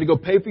sacrifice. You got to go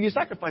pay for your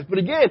sacrifice. But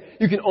again,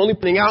 you can only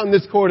bring out in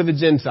this court of the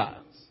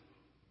Gentiles.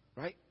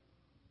 Right?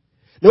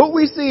 Now what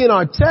we see in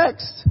our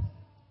text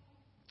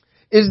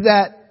is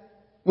that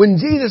when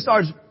Jesus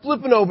starts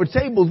flipping over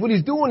tables, what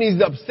he's doing,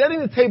 he's upsetting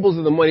the tables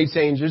of the money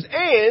changers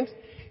and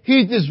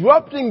he's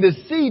disrupting the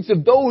seats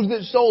of those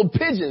that sold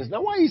pigeons.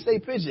 Now why do you say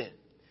pigeon?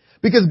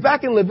 Because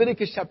back in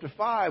Leviticus chapter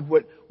 5,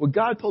 what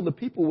God told the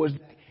people was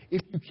that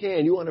if you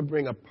can, you want to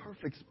bring a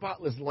perfect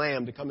spotless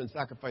lamb to come and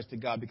sacrifice to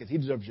God because he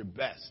deserves your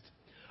best.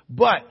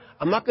 But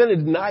I'm not going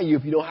to deny you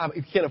if you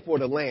can't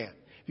afford a lamb.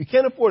 If you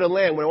can't afford a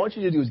lamb, what I want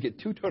you to do is get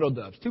 2 turtle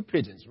doves, 2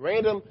 pigeons,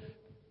 random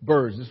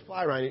birds, just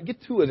fly around here,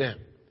 get 2 of them.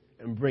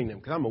 And bring them,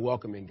 because I'm a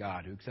welcoming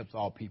God who accepts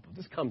all people.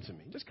 Just come to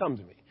me. Just come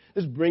to me.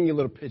 Just bring your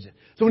little pigeon.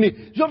 So when he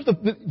disrupts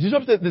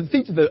the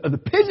seats of the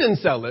pigeon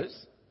sellers,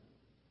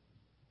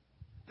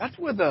 that's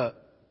where the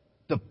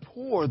the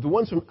poor, the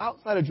ones from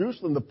outside of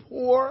Jerusalem, the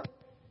poor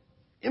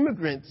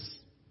immigrants,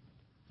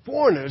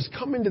 foreigners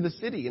come into the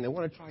city and they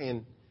want to try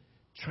and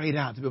trade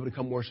out to be able to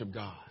come worship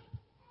God.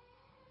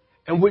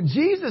 And what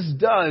Jesus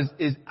does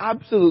is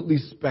absolutely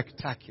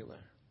spectacular.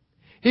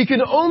 He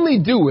can only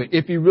do it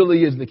if he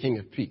really is the King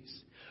of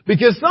Peace.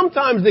 Because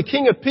sometimes the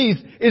King of Peace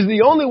is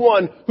the only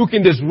one who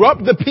can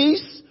disrupt the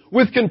peace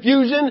with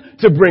confusion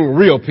to bring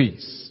real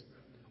peace,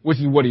 which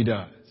is what he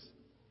does.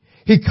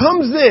 He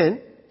comes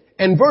in,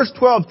 and verse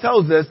 12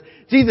 tells us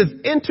Jesus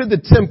entered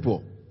the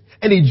temple,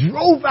 and he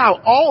drove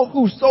out all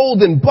who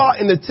sold and bought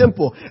in the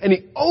temple, and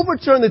he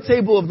overturned the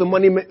table of the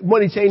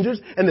money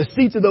changers and the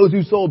seats of those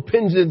who sold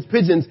pigeons.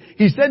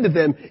 He said to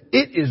them,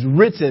 "It is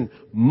written,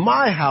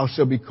 my house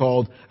shall be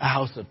called a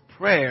house of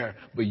prayer,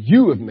 but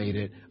you have made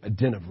it a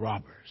den of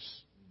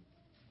robbers."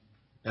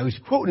 Now he's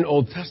quoting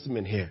Old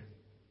Testament here.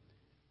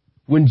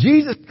 When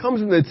Jesus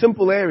comes into the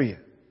temple area,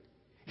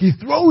 he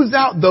throws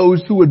out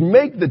those who would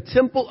make the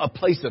temple a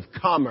place of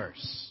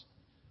commerce.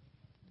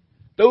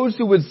 Those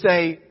who would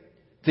say,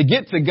 to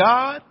get to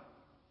God,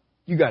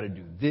 you got to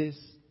do this,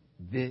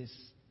 this,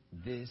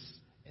 this,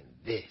 and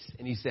this.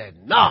 And he said,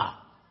 nah.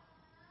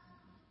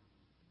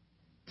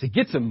 To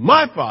get to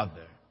my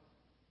Father,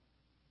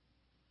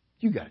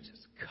 you got to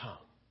just come.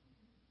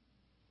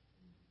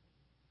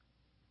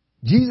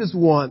 Jesus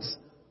wants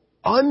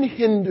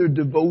unhindered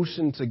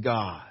devotion to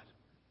God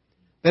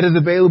that is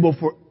available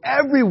for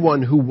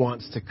everyone who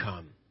wants to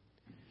come.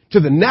 To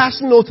the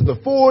national, to the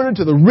foreigner,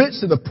 to the rich,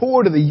 to the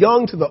poor, to the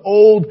young, to the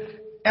old,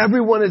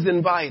 everyone is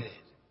invited.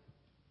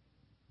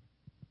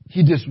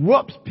 He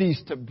disrupts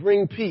peace to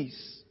bring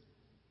peace.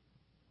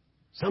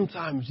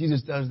 Sometimes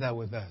Jesus does that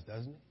with us,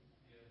 doesn't he?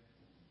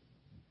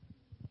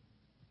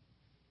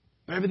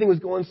 But everything was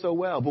going so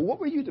well. But what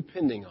were you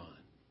depending on?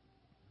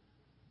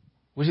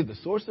 Was it the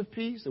source of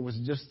peace, or was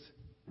it just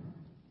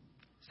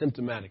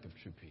symptomatic of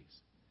true peace?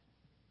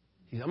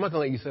 He said, I'm not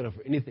going to let you settle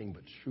for anything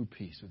but true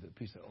peace, with the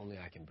peace that only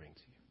I can bring to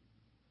you.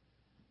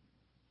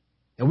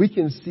 And we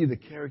can see the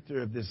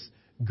character of this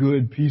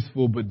good,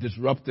 peaceful, but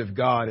disruptive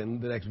God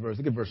in the next verse.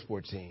 Look at verse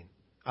 14.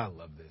 I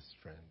love this,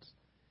 friends.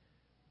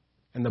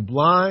 And the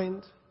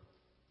blind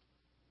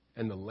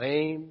and the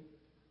lame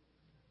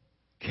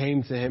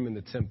came to him in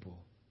the temple,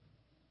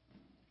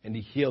 and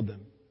he healed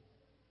them.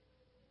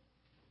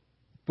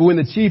 But when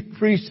the chief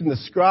priests and the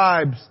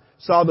scribes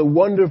saw the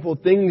wonderful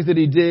things that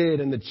he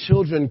did, and the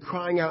children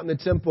crying out in the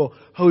temple,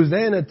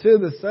 Hosanna to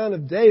the Son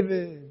of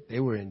David, they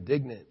were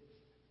indignant.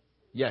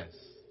 Yes.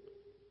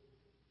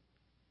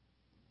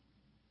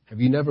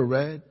 Have you never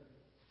read?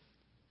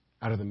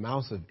 Out of the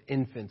mouths of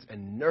infants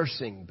and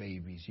nursing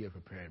babies you have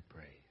prepared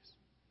praise.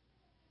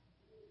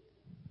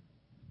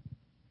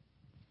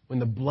 When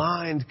the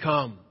blind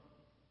come,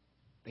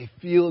 they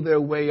feel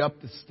their way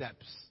up the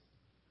steps.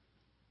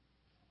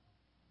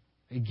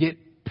 They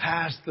get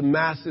past the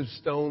massive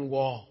stone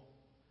wall.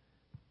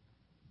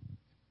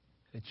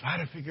 They try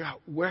to figure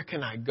out, where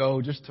can I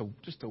go just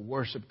to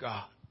worship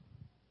God?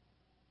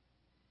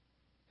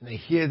 And they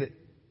hear that,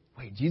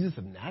 wait, Jesus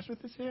of Nazareth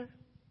is here?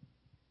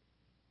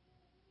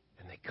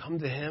 And they come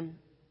to him.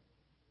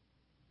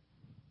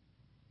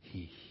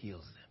 He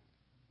heals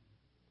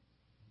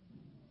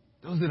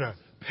them. Those that are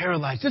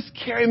paralyzed, just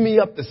carry me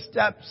up the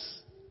steps.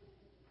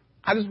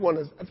 I just want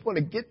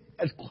to get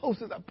as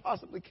close as I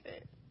possibly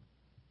can.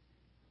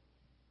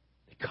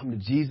 They come to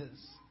Jesus.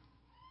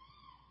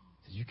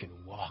 He says, you can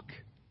walk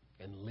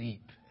and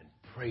leap and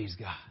praise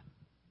God.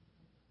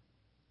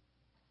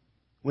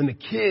 When the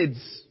kids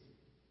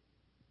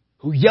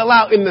who yell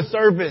out in the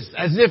service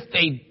as if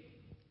they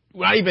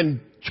were not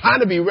even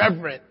trying to be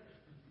reverent,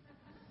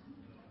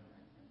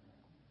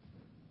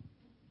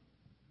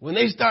 when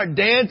they start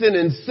dancing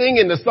and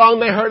singing the song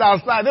they heard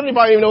outside, they don't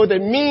even know what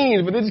it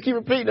means, but they just keep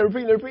repeating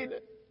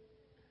it.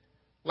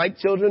 Like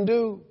children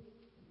do.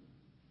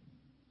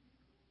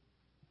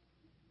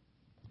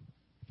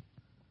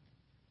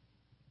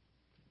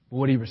 But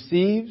what he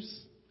receives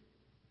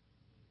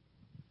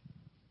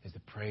is the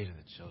praise of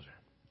the children.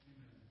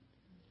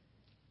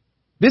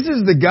 This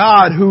is the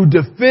God who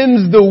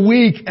defends the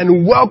weak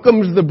and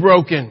welcomes the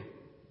broken.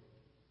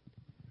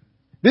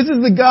 This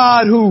is the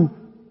God who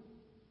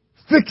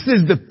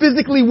fixes the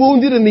physically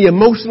wounded and the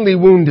emotionally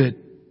wounded.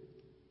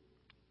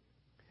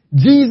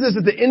 Jesus,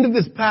 at the end of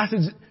this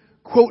passage,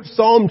 quotes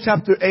Psalm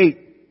chapter 8.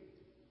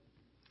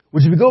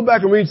 Which, if you go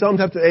back and read Psalm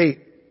chapter 8,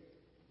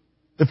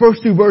 the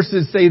first two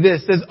verses say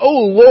this, says, O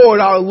Lord,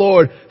 our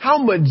Lord, how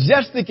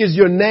majestic is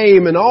your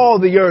name in all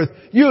the earth.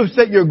 You have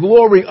set your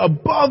glory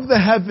above the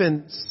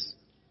heavens.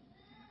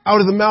 Out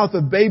of the mouth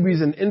of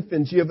babies and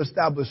infants, you have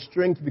established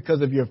strength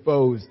because of your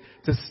foes,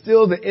 to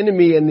still the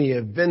enemy and the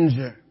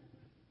avenger.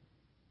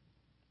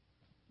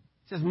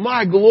 It says,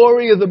 my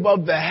glory is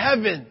above the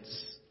heavens.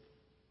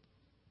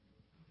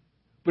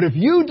 But if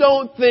you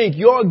don't think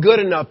you're good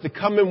enough to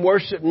come and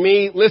worship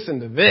me, listen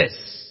to this.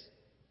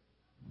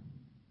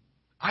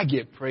 I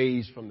get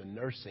praise from the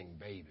nursing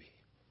baby.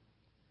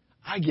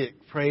 I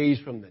get praise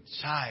from the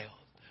child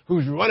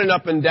who's running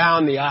up and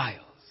down the aisles.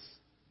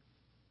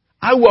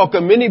 I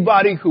welcome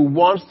anybody who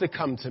wants to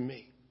come to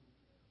me.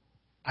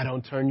 I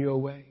don't turn you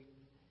away.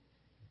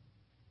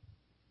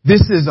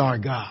 This is our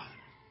God,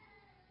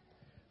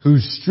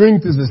 whose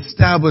strength is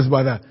established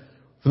by the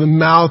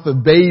mouth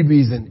of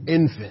babies and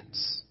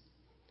infants,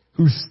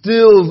 who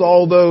stills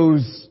all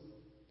those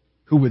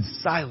who would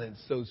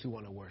silence those who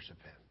want to worship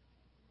him.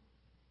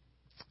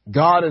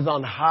 God is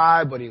on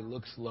high, but he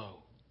looks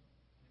low.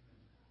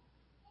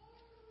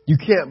 You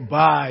can't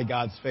buy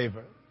God's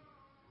favor.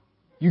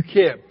 You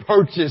can't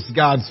purchase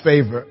God's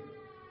favor.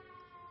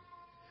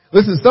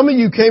 Listen, some of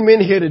you came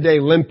in here today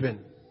limping.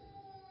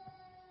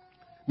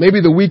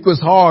 Maybe the week was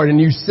hard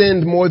and you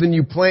sinned more than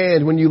you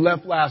planned when you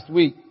left last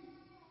week.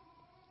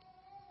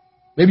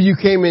 Maybe you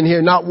came in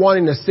here not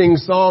wanting to sing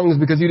songs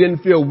because you didn't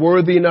feel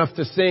worthy enough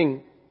to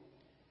sing.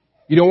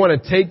 You don't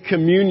want to take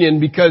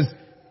communion because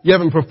you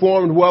haven't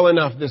performed well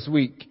enough this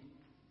week.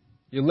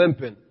 You're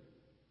limping.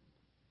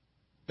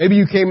 Maybe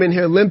you came in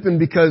here limping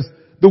because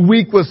the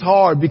week was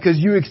hard, because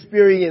you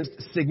experienced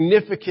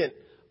significant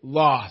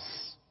loss.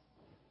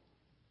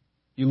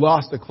 You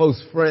lost a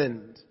close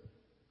friend.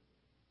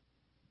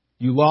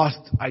 You lost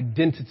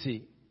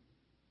identity.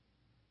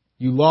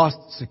 You lost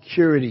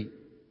security.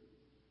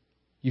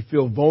 You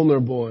feel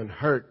vulnerable and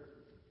hurt.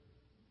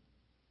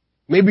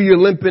 Maybe you're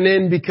limping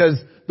in because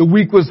the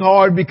week was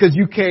hard, because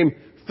you came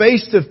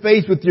face to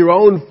face with your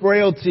own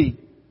frailty.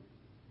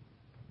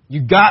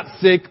 You got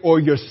sick or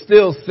you're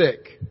still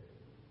sick.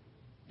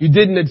 You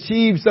didn't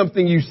achieve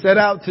something you set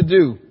out to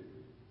do.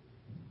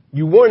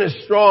 You weren't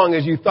as strong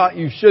as you thought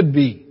you should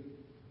be.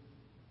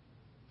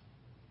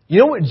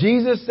 You know what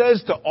Jesus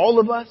says to all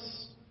of us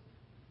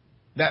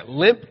that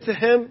limp to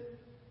him?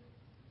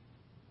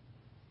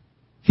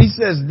 He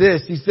says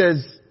this. He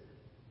says,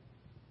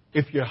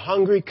 if you're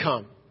hungry,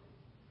 come.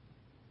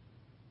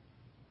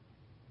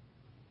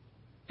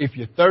 If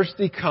you're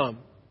thirsty, come.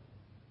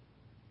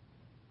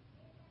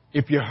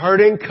 If you're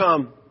hurting,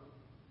 come.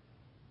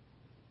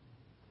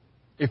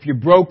 If you're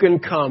broken,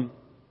 come.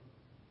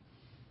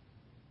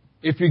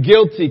 If you're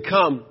guilty,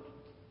 come.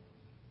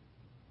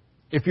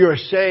 If you're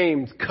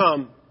ashamed,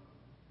 come.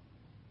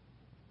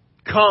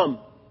 Come.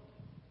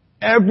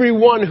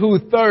 Everyone who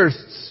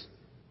thirsts,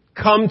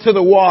 come to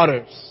the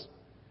waters.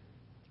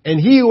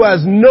 And he who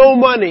has no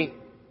money,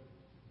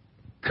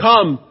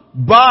 come,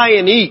 buy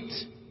and eat.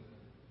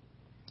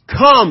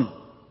 Come,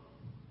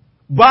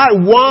 buy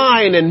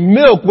wine and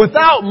milk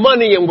without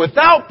money and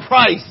without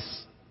price.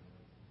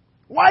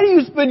 Why do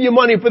you spend your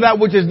money for that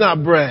which is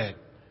not bread,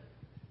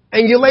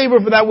 and your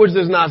labor for that which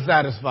does not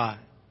satisfy?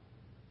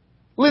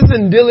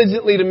 Listen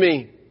diligently to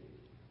me,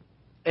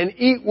 and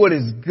eat what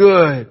is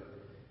good,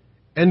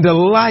 and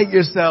delight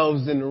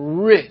yourselves in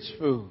rich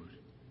food.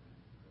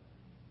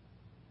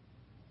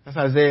 That's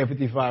Isaiah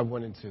 55,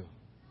 1 and 2.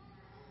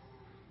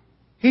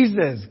 He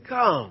says,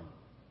 come.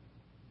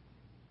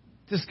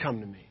 Just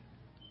come to me.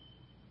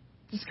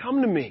 Just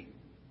come to me.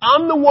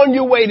 I'm the one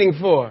you're waiting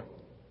for.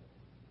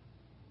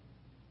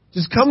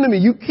 Just come to me.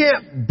 You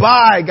can't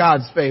buy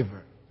God's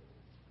favor.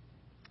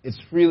 It's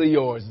freely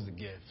yours as a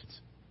gift.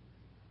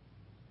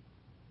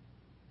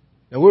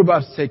 Now we're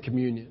about to take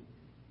communion.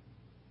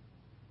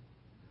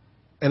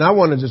 And I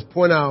want to just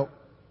point out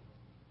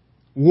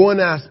one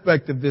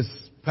aspect of this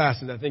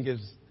passage I think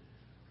is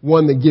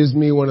one that gives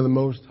me one of the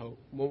most hope.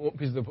 One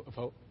piece of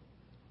hope.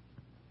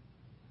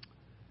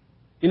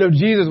 You know,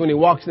 Jesus, when he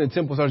walks in the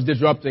temple, starts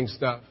disrupting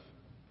stuff.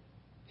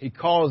 He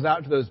calls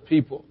out to those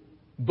people,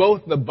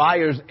 both the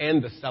buyers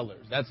and the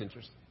sellers. That's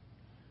interesting.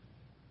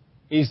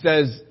 He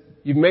says,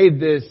 you've made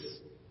this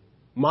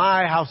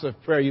my house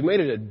of prayer. You made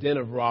it a den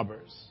of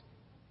robbers.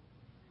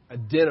 A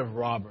den of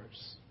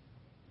robbers.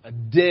 A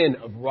den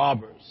of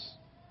robbers.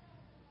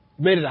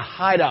 You made it a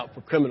hideout for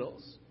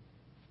criminals.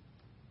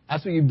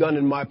 That's what you've done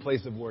in my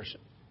place of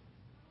worship.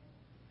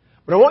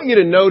 But I want you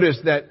to notice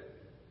that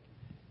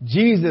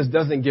Jesus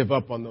doesn't give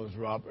up on those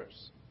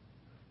robbers.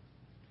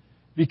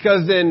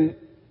 Because in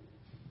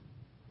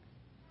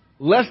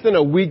less than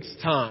a week's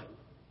time,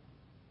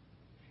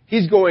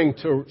 he's going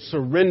to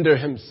surrender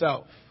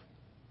himself.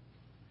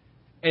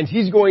 And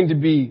he's going to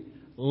be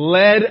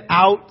led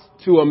out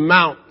to a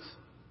mount.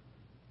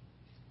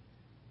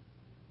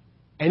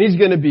 And he's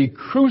going to be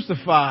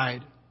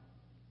crucified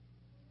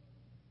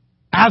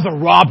as a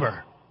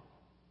robber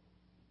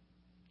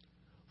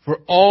for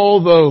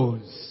all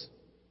those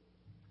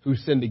who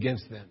sinned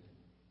against them.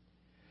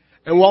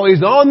 And while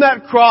he's on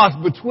that cross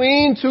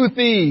between two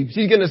thieves,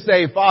 he's going to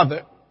say,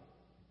 Father,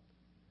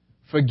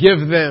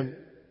 forgive them.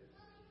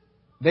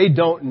 They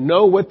don't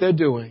know what they're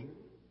doing.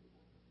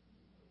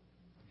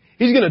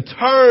 He's going to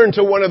turn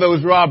to one of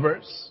those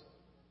robbers.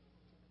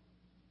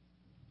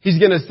 He's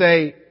going to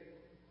say,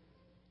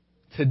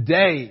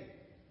 today,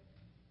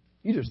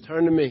 you just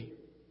turn to me.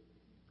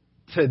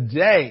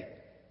 Today,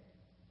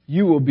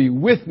 you will be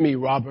with me,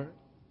 robber,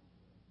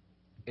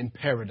 in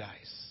paradise.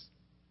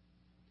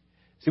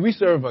 See, we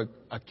serve a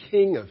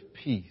King of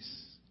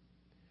peace,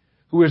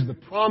 who is the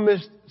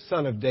promised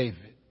Son of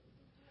David,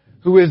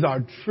 who is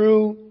our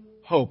true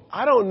hope.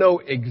 I don't know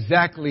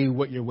exactly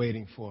what you're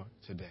waiting for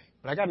today,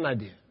 but I got an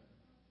idea.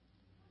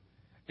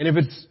 And if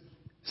it's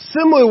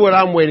similar to what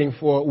I'm waiting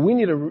for, we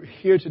need to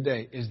hear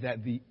today is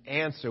that the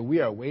answer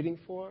we are waiting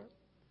for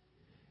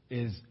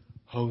is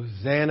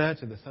Hosanna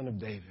to the Son of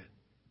David.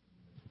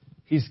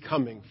 He's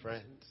coming,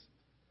 friends.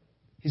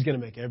 He's going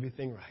to make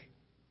everything right.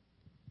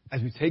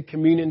 As we take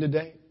communion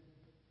today,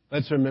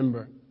 let's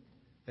remember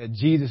that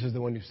Jesus is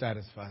the one who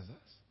satisfies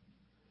us.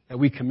 That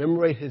we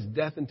commemorate his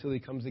death until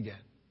he comes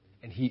again.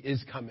 And he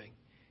is coming.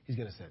 He's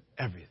going to set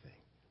everything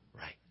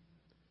right.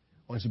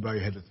 Why don't you bow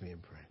your head with me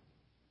and pray.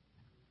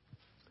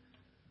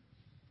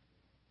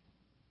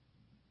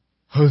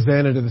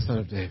 Hosanna to the Son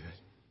of David.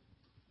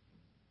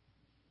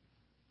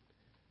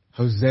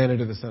 Hosanna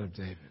to the Son of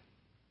David.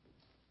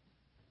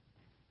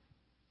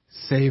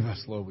 Save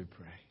us, Lord, we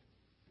pray.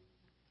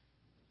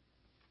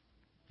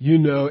 You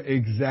know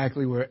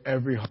exactly where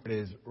every heart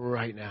is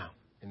right now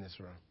in this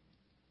room.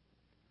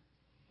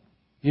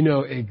 You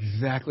know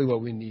exactly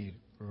what we need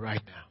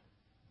right now.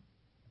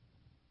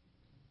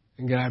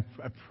 And God,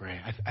 I pray,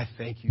 I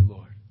thank you,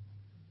 Lord,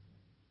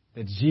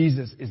 that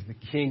Jesus is the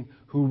King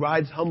who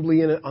rides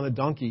humbly on a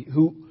donkey,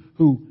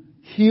 who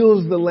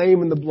heals the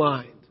lame and the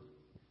blind,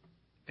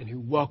 and who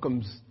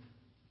welcomes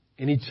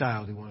any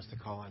child who wants to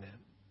call on him.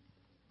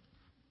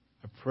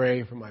 I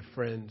pray for my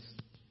friends,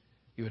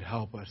 you would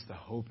help us to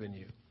hope in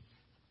you.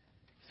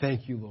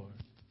 Thank you,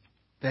 Lord.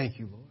 Thank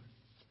you, Lord.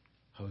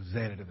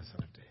 Hosanna to the Son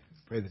of David.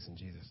 Pray this in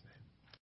Jesus' name.